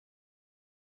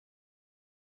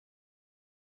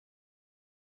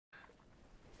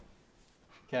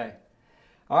Okay.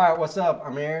 All right, what's up?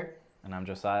 I'm Eric. And I'm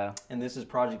Josiah. And this is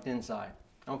Project InSite.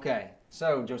 Okay,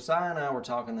 so Josiah and I were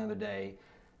talking the other day,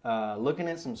 looking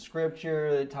at some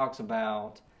scripture that talks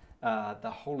about the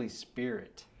Holy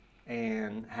Spirit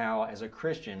and how, as a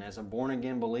Christian, as a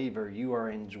born-again believer, you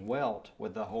are indwelt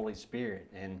with the Holy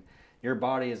Spirit. And your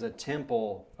body is a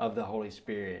temple of the Holy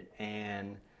Spirit.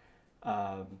 And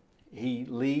He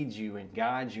leads you and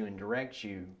guides you and directs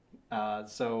you.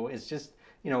 So it's just,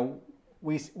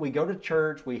 we go to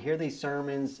church, we hear these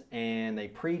sermons, and they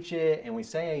preach it, and we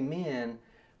say amen,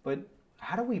 but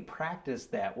how do we practice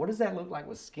that? What does that look like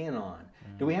with skin on?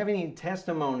 Do we have any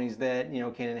testimonies that,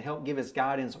 can help give us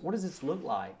guidance? What does this look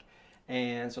like?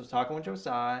 And so I was talking with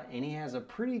Josiah, and he has a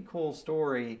pretty cool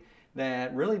story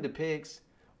that really depicts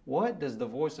what does the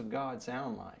voice of God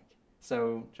sound like.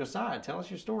 So Josiah, tell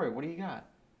us your story. What do you got?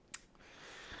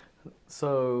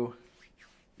 So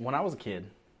when I was a kid,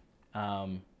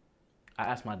 I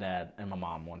asked my dad and my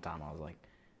mom one time, I was like,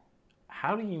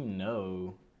 how do you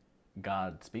know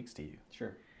God speaks to you?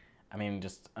 Sure. I mean,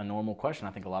 just a normal question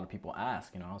I think a lot of people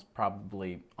ask. I was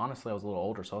probably, honestly, I was a little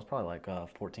older, so I was probably like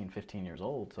 14, 15 years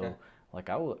old. So, like,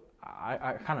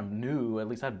 I kind of knew, at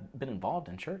least I'd been involved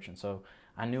in church, and so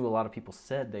I knew a lot of people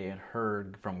said they had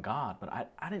heard from God, but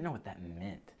I didn't know what that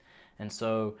meant. And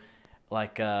so,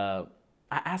 like, I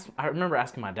remember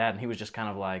asking my dad, and he was just kind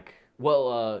of like,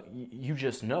 well, you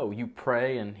just know. You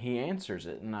pray, and He answers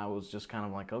it. And I was just kind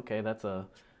of like, okay, that's a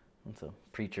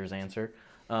preacher's answer.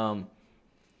 But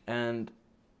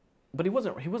he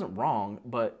wasn't wrong.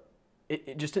 But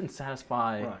it just didn't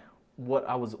satisfy what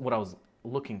I was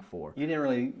looking for. You didn't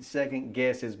really second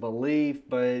guess his belief,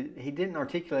 but he didn't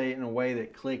articulate it in a way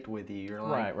that clicked with you. You're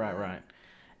like, right.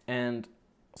 And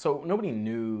so nobody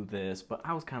knew this, but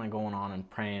I was kind of going on and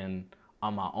praying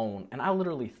on my own, and I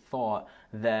literally thought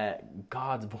that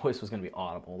God's voice was going to be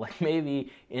audible. Like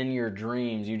maybe in your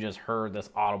dreams you just heard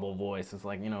this audible voice. It's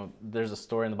like, there's a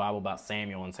story in the Bible about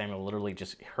Samuel, and Samuel literally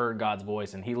just heard God's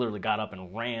voice, and he literally got up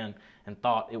and ran and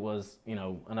thought it was,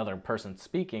 another person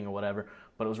speaking or whatever,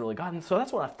 but it was really God. And so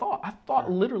that's what I thought. I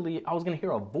thought literally I was going to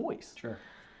hear a voice. Sure.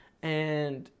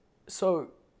 And so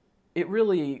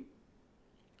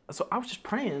so I was just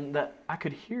praying that I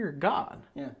could hear God.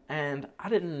 Yeah. And I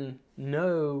didn't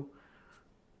know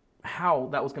how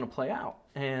that was going to play out.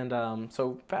 And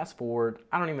so fast forward,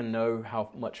 I don't even know how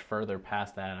much further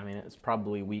past that. I mean, it's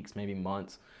probably weeks, maybe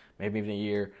months, maybe even a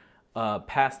year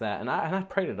past that. And I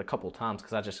prayed it a couple of times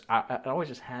because I always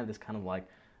just had this kind of like,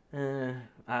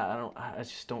 I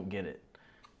just don't get it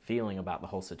feeling about the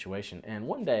whole situation. And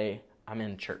one day I'm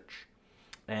in church,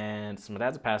 and so my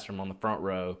dad's a pastor. I'm on the front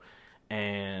row.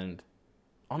 And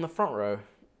on the front row,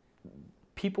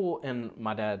 people in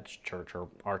my dad's church, or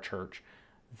our church,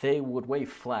 they would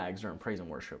wave flags during praise and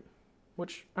worship,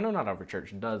 which I know not every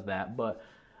church does that, but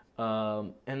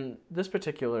in this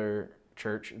particular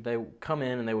church, they would come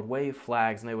in and they would wave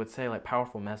flags and they would say like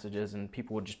powerful messages, and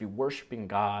people would just be worshiping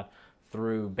God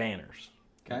through banners.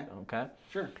 Okay?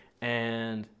 Sure.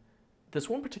 And this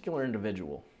one particular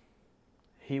individual,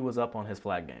 he was up on his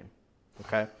flag game,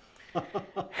 okay?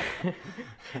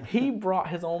 He brought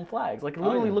his own flags. Like, it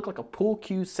literally looked like a pool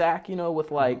cue sack,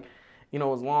 with like, it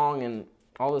was long and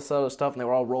all this other stuff, and they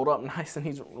were all rolled up nice, and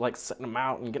he's like setting them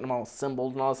out and getting them all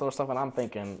assembled and all this other stuff, and I'm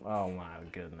thinking, oh my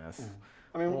goodness.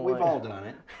 I mean, we've all done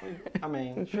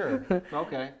it. Sure.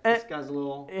 Okay. This guy's a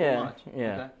little much.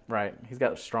 Yeah, okay. Right. He's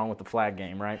got strong with the flag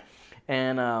game, right?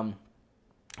 And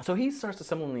so he starts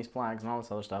assembling these flags and all this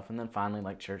other stuff, and then finally,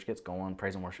 like, church gets going,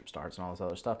 praise and worship starts, and all this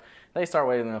other stuff. They start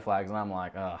waving the flags, and I'm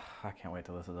like, oh, I can't wait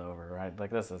till this is over, right?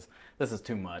 Like, this is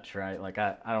too much, right? Like,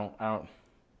 I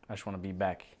just want to be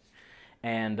back.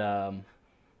 And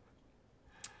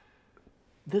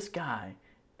this guy,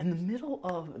 in the middle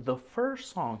of the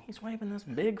first song, he's waving this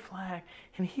big flag,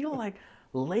 and he like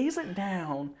lays it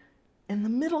down in the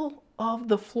middle of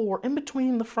the floor, in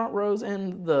between the front rows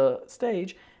and the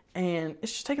stage. And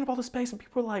it's just taking up all the space, and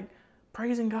people are like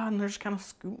praising God, and they're just kind of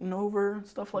scooting over and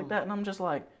stuff like that. And I'm just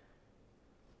like,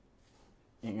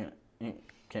 you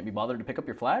can't be bothered to pick up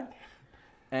your flag?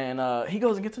 And he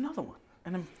goes and gets another one.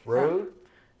 And I'm rude.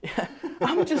 Yeah,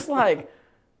 I'm just like,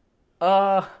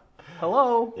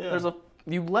 hello. Yeah.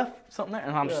 You left something there,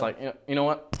 and I'm just like, you know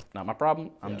what? Not my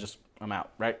problem. I'm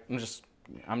out. Right? I'm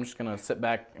just gonna sit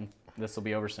back, and this will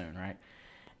be over soon. Right?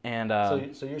 And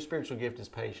so your spiritual gift is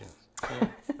patience.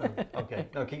 Okay.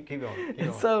 No, keep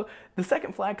going. So the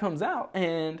second flag comes out,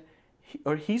 and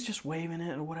he's just waving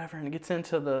it or whatever, and it gets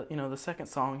into the second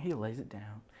song. He lays it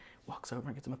down, walks over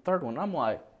and gets him a third one. And I'm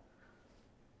like,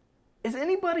 is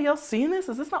anybody else seeing this?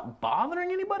 Is this not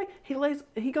bothering anybody?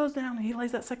 He goes down, and he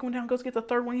lays that second one down, goes to get the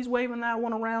third one. He's waving that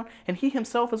one around, and he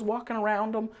himself is walking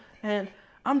around them. And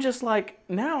I'm just like,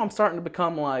 now I'm starting to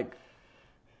become like,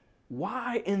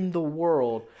 why in the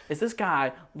world is this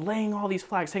guy laying all these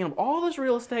flags, taking up all this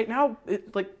real estate? Now,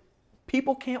 like,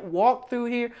 people can't walk through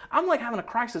here. I'm like having a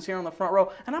crisis here on the front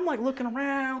row, and I'm like looking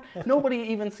around. Nobody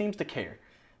even seems to care.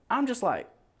 I'm just like,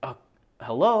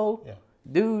 hello? Yeah.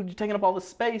 Dude, you're taking up all this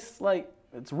space, like,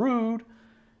 it's rude.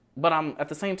 But at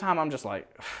the same time, I'm just like,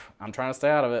 I'm trying to stay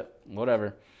out of it,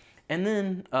 whatever. And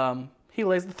then he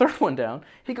lays the third one down.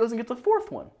 He goes and gets the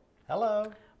fourth one.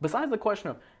 Hello. Besides the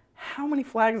question of how many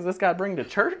flags does this guy bring to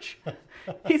church,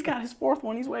 he's got his fourth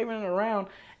one. He's waving it around.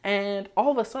 And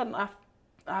all of a sudden,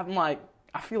 I'm like,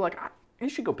 I feel like you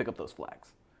should go pick up those flags.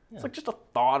 Yeah. It's like just a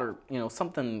thought or,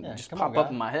 something just pop up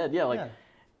in my head. Yeah, like,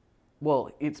 well,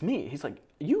 it's me. He's like,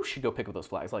 you should go pick up those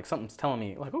flags. Like, something's telling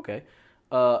me, like, okay,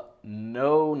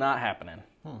 no, not happening.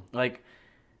 Like,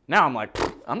 now I'm like,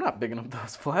 I'm not picking up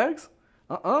those flags.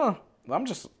 I'm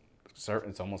just certain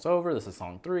it's almost over. This is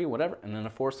song 3, whatever. And then the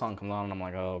 4th song comes on, and I'm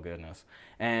like, oh, goodness.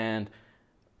 And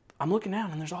I'm looking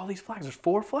down, and there's all these flags. There's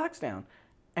 4 flags down.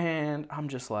 And I'm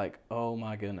just like, oh,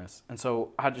 my goodness. And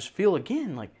so I just feel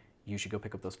again like, you should go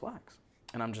pick up those flags.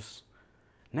 And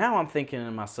now I'm thinking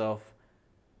to myself,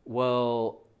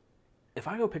 well, if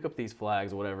I go pick up these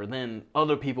flags or whatever, then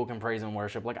other people can praise and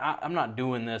worship. Like, I'm not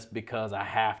doing this because I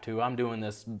have to. I'm doing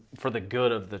this for the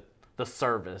good of the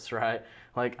service, right?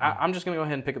 Like, I'm just going to go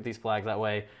ahead and pick up these flags. That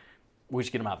way, we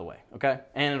should get them out of the way, okay?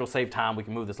 And it'll save time. We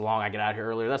can move this along. I get out of here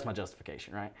earlier. That's my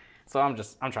justification, right? So I'm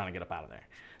trying to get up out of there.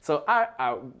 So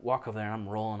I walk over there, and I'm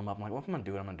rolling them up. I'm like, well, if I'm going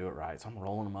to do it, I'm going to do it right. So I'm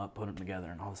rolling them up, putting them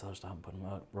together, and all this other stuff. I'm putting them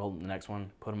up, roll the next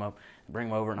one, put them up, bring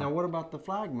them over. Now, what about the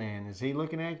flag man? Is he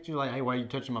looking at you like, hey, why are you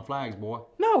touching my flags, boy?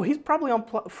 No, he's probably on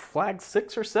flag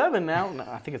 6 or 7 now. No,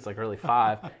 I think it's like really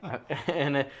 5.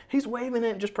 And he's waving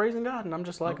it, just praising God. And I'm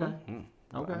just like,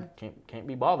 okay. Can't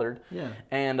be bothered. Yeah.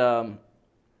 And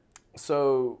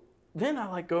so then I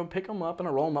like go and pick them up, and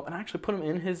I roll them up, and I actually put them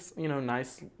in his,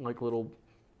 nice like little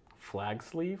flag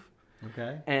sleeve.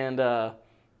 Okay. And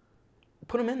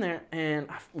put them in there, and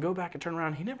I go back and turn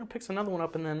around. He never picks another one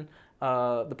up, and then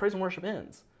the praise and worship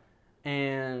ends.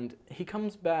 And he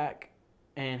comes back,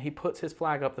 and he puts his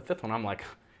flag up, the 5th one. I'm like,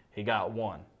 he got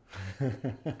one.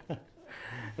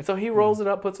 And so he rolls it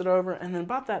up, puts it over, and then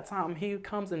about that time, he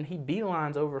comes and he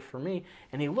beelines over for me,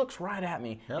 and he looks right at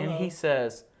me, Hello. and he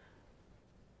says,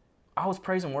 I was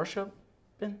praise and worshiping,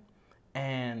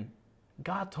 and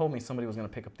God told me somebody was going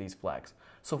to pick up these flags.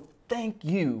 So thank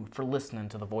you for listening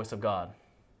to the voice of God.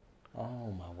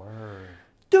 Oh, my word.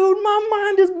 Dude, my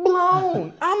mind is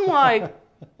blown. I'm like,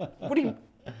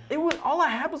 all I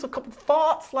had was a couple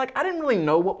thoughts. Like, I didn't really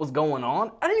know what was going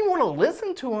on. I didn't even want to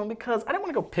listen to him because I didn't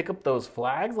want to go pick up those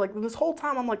flags. Like, this whole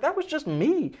time, I'm like, that was just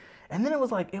me. And then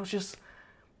I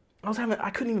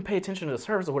couldn't even pay attention to the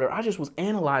service or whatever. I just was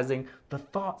analyzing the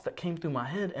thoughts that came through my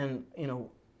head. And,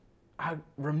 I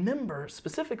remember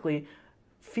specifically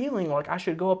feeling like I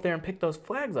should go up there and pick those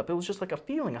flags up. It was just like a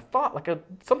feeling, a thought, like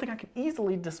something I could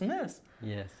easily dismiss.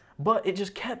 Yes. But it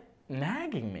just kept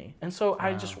nagging me. And so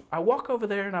I walk over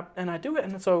there and I do it.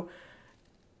 And so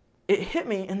it hit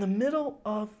me in the middle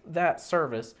of that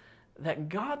service that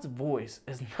God's voice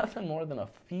is nothing more than a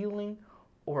feeling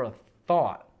or a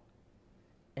thought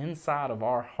inside of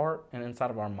our heart and inside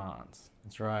of our minds.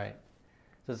 That's right.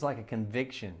 So it's like a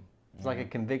conviction. It's like a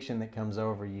conviction that comes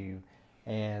over you.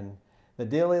 And the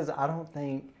deal is, I don't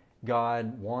think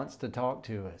God wants to talk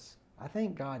to us. I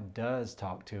think God does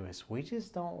talk to us. We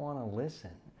just don't want to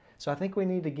listen. So I think we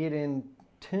need to get in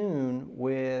tune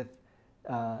with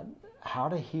how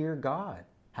to hear God,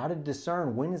 how to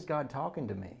discern when is God talking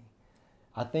to me.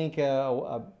 I think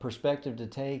a perspective to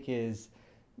take is,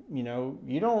 you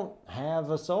don't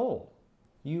have a soul.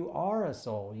 You are a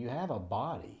soul. You have a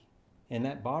body. And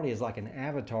that body is like an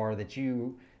avatar that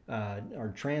you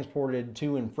are transported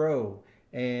to and fro.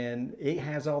 And it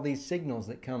has all these signals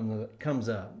that comes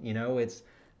up. It's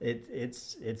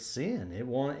sin. It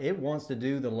wants to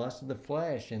do the lust of the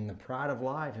flesh and the pride of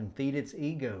life and feed its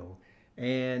ego.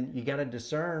 And you got to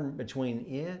discern between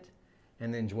it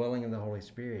and the indwelling of the Holy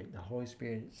Spirit. The Holy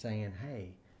Spirit saying,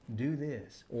 hey, do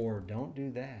this or don't do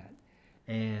that.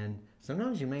 And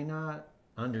sometimes you may not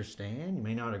understand, you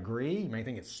may not agree, you may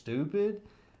think it's stupid,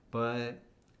 but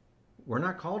we're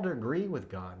not called to agree with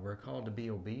God. We're called to be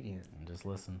obedient. And just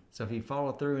listen. So if you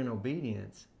follow through in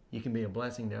obedience, you can be a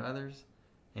blessing to others,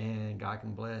 and God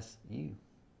can bless you.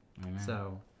 Amen.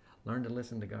 So learn to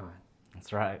listen to God.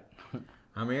 That's right.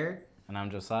 I'm Eric. And I'm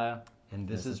Josiah. And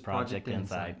this is Project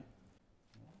InSite.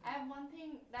 I have one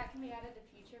thing that can be added to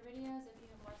future videos if you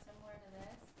have more similar to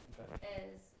this. Okay.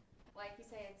 Is like you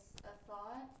say, it's a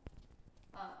thought,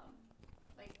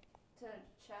 like to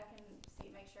check and see,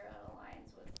 make sure it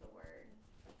aligns with the word.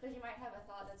 Because you might have a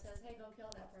thought that says, "Hey, go kill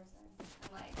that person," and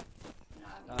like,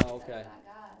 obviously okay. that's not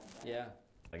God. But Yeah.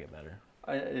 I get better.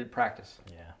 Practice.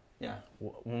 Yeah. Yeah.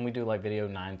 When we do like video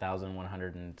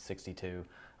 9,162,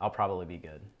 I'll probably be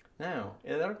good. No,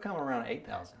 that'll come around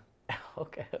 8,000.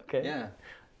 Okay. Yeah.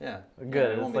 Yeah.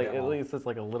 Good. Yeah, It's like at least it's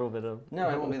like a little bit of. No,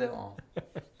 it won't be that long.